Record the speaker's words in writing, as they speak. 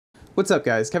What's up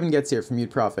guys, Kevin Goetz here from Mute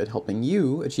Profit, helping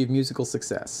you achieve musical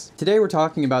success. Today we're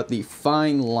talking about the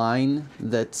fine line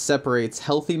that separates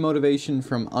healthy motivation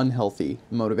from unhealthy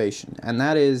motivation. And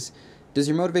that is, does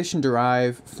your motivation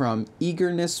derive from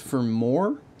eagerness for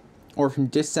more or from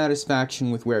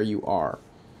dissatisfaction with where you are?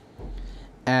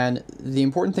 And the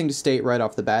important thing to state right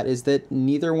off the bat is that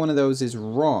neither one of those is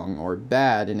wrong or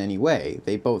bad in any way.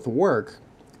 They both work.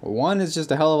 One is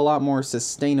just a hell of a lot more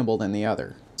sustainable than the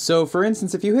other. So for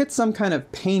instance, if you hit some kind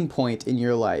of pain point in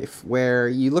your life where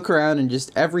you look around and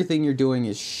just everything you're doing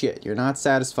is shit, you're not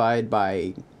satisfied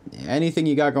by anything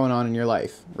you got going on in your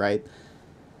life, right?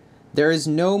 There is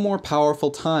no more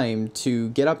powerful time to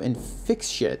get up and fix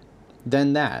shit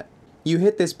than that. You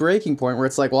hit this breaking point where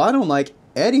it's like, well, I don't like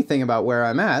anything about where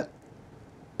I'm at.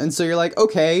 And so you're like,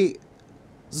 okay,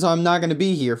 so I'm not going to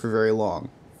be here for very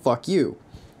long. Fuck you.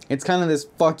 It's kind of this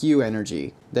fuck you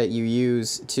energy that you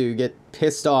use to get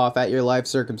pissed off at your life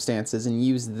circumstances and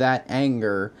use that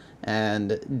anger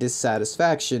and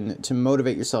dissatisfaction to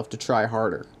motivate yourself to try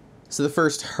harder. So the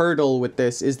first hurdle with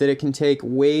this is that it can take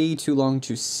way too long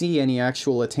to see any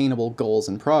actual attainable goals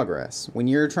and progress. When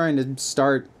you're trying to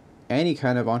start any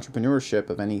kind of entrepreneurship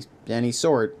of any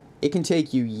sort, it can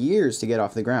take you years to get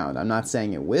off the ground. I'm not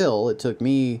saying it will. It took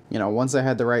me, once I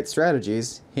had the right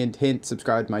strategies, hint, hint,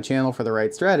 subscribe to my channel for the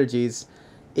right strategies,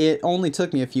 it only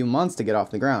took me a few months to get off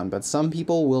the ground, but some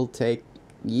people will take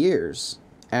years.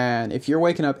 And if you're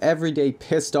waking up every day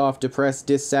pissed off, depressed,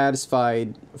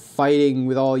 dissatisfied, fighting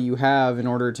with all you have in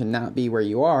order to not be where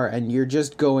you are, and you're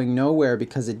just going nowhere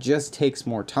because it just takes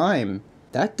more time,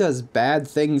 that does bad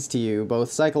things to you,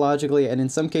 both psychologically and in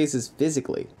some cases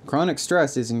physically. Chronic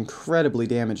stress is incredibly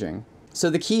damaging. So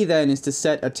the key then is to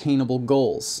set attainable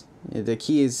goals. The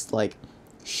key is like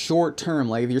short term,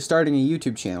 like if you're starting a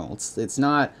YouTube channel, it's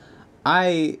not,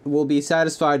 I will be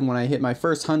satisfied when I hit my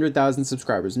first 100,000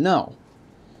 subscribers. No.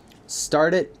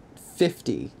 Start at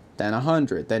 50, then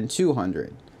 100, then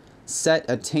 200. Set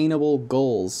attainable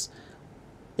goals.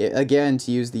 Again,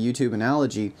 to use the YouTube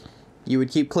analogy, you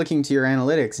would keep clicking to your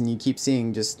analytics and you keep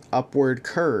seeing just upward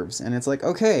curves. And it's like,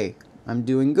 okay, I'm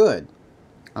doing good.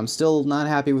 I'm still not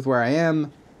happy with where I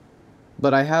am,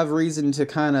 but I have reason to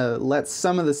kind of let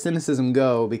some of the cynicism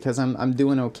go because I'm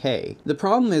doing okay. The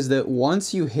problem is that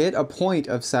once you hit a point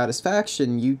of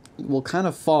satisfaction, you will kind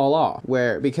of fall off,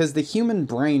 because the human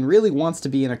brain really wants to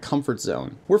be in a comfort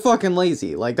zone. We're fucking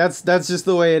lazy. Like that's just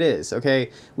the way it is, okay?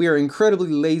 We are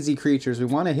incredibly lazy creatures. We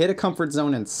want to hit a comfort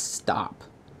zone and stop.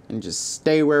 And just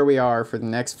stay where we are for the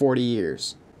next 40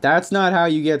 years. That's not how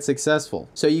you get successful.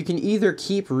 So you can either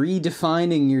keep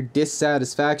redefining your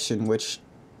dissatisfaction, which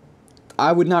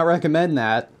I would not recommend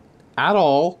that at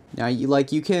all. Now,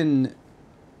 you can,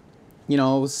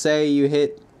 say you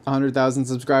hit 100,000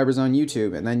 subscribers on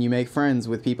YouTube and then you make friends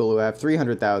with people who have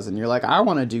 300,000. You're like, I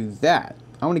want to do that.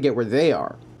 I want to get where they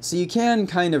are. So you can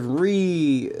kind of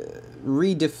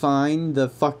redefine the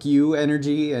fuck you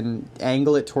energy and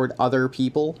angle it toward other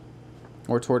people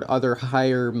or toward other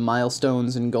higher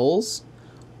milestones and goals.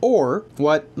 Or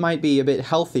what might be a bit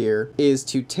healthier is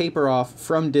to taper off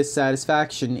from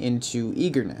dissatisfaction into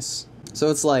eagerness. So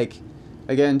it's like,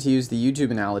 again, to use the YouTube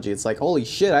analogy, it's like, holy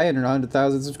shit, I hit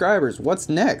 100,000 subscribers. What's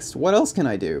next? What else can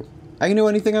I do? I can do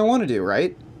anything I want to do,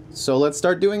 right? So let's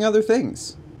start doing other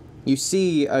things. You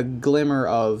see a glimmer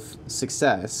of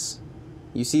success.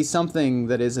 You see something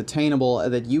that is attainable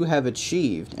that you have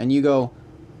achieved, and you go,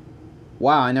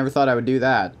 wow, I never thought I would do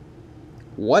that.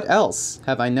 What else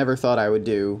have I never thought I would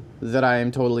do that I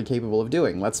am totally capable of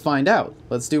doing? Let's find out.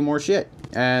 Let's do more shit.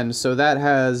 And so that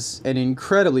has an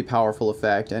incredibly powerful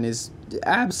effect and is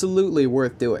absolutely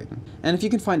worth doing. And if you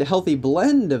can find a healthy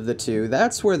blend of the two,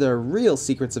 that's where the real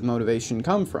secrets of motivation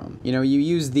come from. You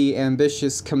use the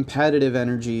ambitious, competitive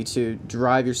energy to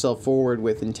drive yourself forward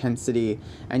with intensity,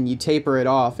 and you taper it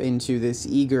off into this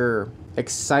eager,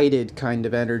 excited kind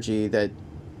of energy that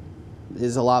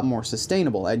is a lot more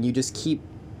sustainable, and you just keep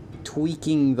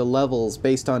tweaking the levels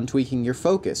based on tweaking your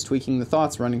focus, tweaking the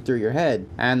thoughts running through your head,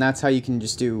 and that's how you can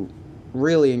just do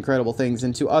really incredible things.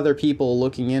 And to other people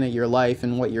looking in at your life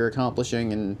and what you're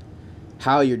accomplishing and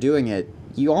how you're doing it,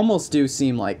 you almost do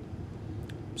seem like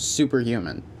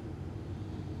superhuman.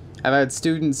 I've had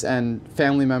students and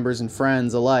family members and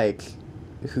friends alike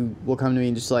who will come to me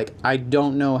and just like, I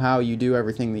don't know how you do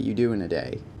everything that you do in a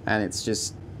day. And it's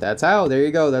just, that's how, there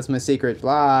you go, that's my secret,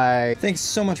 bye. Thanks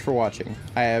so much for watching.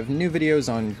 I have new videos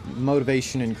on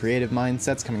motivation and creative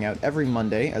mindsets coming out every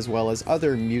Monday, as well as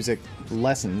other music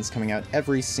lessons coming out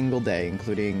every single day,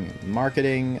 including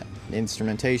marketing,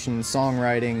 instrumentation,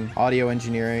 songwriting, audio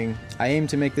engineering. I aim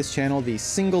to make this channel the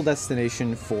single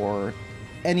destination for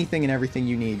anything and everything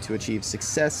you need to achieve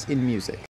success in music.